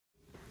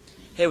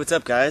Hey, what's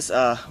up, guys?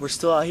 We're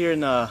still out here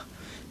in the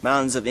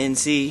mountains of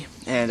NC,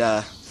 and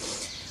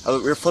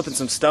we're flipping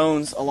some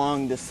stones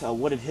along this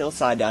wooded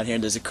hillside down here.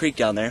 There's a creek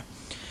down there,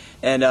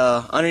 and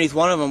underneath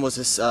one of them was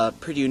this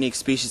pretty unique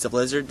species of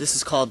lizard. This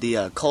is called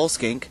the Coal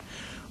Skink,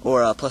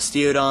 or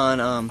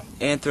Plestiodon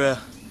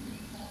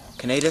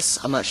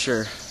anthracinus. I'm not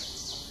sure.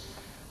 It's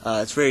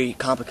a very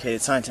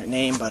complicated scientific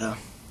name, but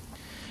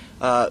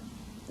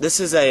this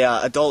is a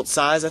adult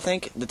size, I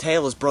think. The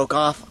tail is broke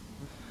off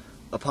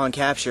upon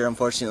capture,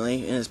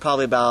 unfortunately, and it's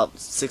probably about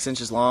 6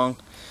 inches long,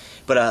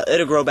 but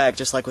it'll grow back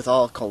just like with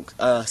all coal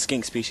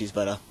skink species.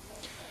 But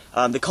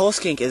the coal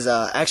skink is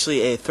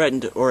actually a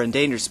threatened or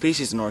endangered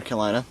species in North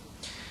Carolina.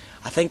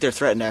 I think they're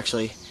threatened,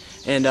 actually,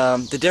 and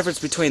the difference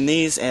between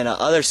these and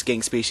other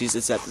skink species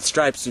is that the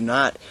stripes do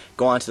not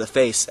go onto the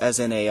face, as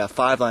in a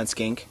 5-line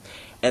skink,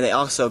 and they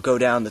also go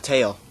down the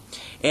tail,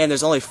 and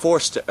there's only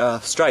 4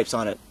 stripes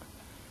on it,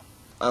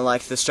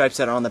 unlike the stripes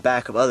that are on the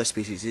back of other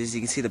species. As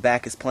you can see, the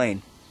back is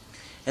plain,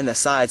 and the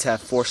sides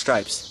have 4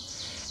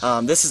 stripes.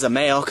 This is a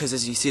male because,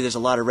 as you see, there's a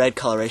lot of red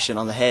coloration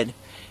on the head,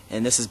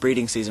 and this is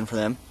breeding season for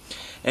them.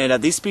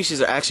 And these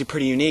species are actually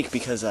pretty unique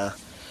because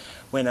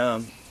when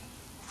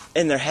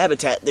in their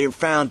habitat, they're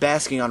found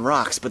basking on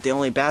rocks, but they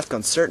only bask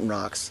on certain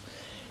rocks,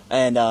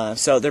 and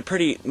so they're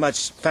pretty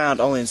much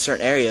found only in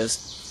certain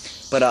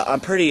areas. But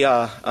I'm pretty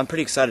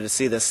excited to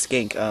see this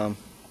skink.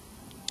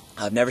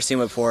 I've never seen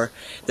one before.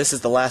 This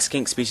is the last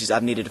skink species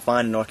I've needed to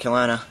find in North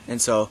Carolina,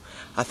 and so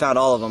I found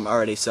all of them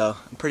already, so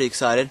I'm pretty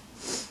excited.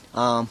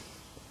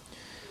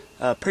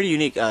 Pretty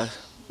unique,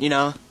 you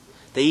know,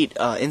 they eat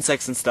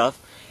insects and stuff,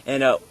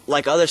 and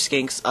like other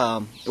skinks,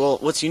 well,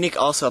 what's unique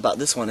also about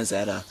this one is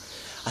that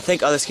I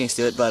think other skinks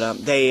do it,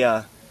 but they,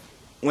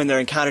 when they're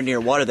encountered near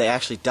water, they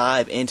actually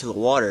dive into the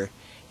water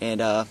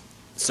and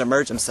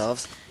submerge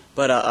themselves.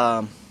 But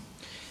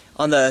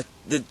on the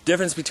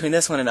difference between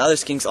this one and other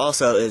skinks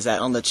also is that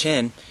on the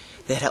chin,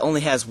 it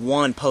only has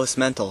one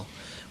postmental,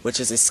 which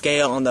is a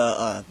scale on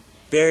the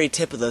very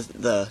tip of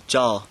the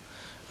jaw,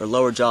 or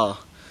lower jaw.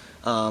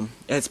 And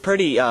it's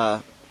pretty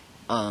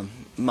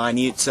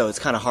minute, so it's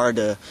kind of hard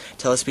to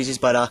tell the species,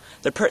 but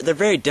they're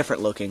very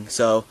different looking.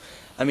 So,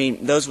 I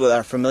mean, those that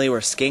are familiar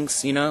with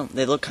skinks, you know,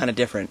 they look kind of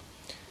different.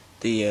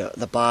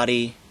 The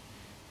body,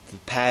 the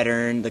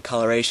pattern, the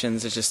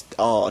colorations, it's just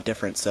all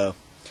different. So,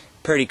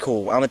 pretty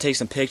cool. I'm gonna take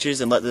some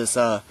pictures and let this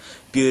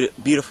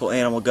beautiful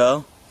animal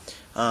go.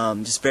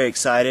 Just very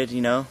excited,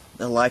 you know,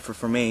 a lifer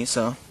for me.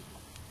 So,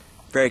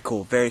 very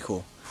cool, very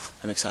cool.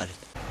 I'm excited.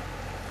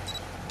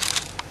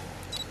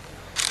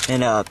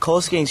 And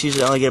coal skinks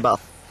usually only get about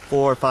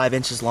 4 or 5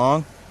 inches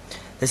long.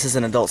 This is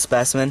an adult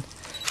specimen.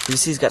 You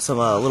see he's got some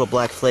little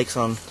black flakes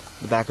on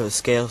the back of his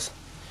scales.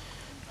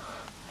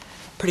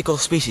 Pretty cool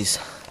species.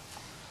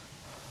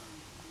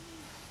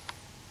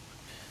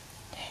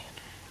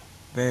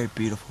 Very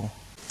beautiful.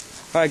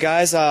 Alright,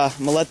 guys, I'm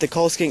going to let the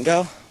coal skink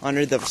go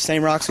under the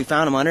same rocks we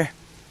found him under.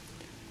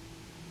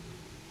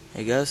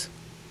 There he goes.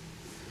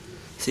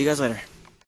 See you guys later.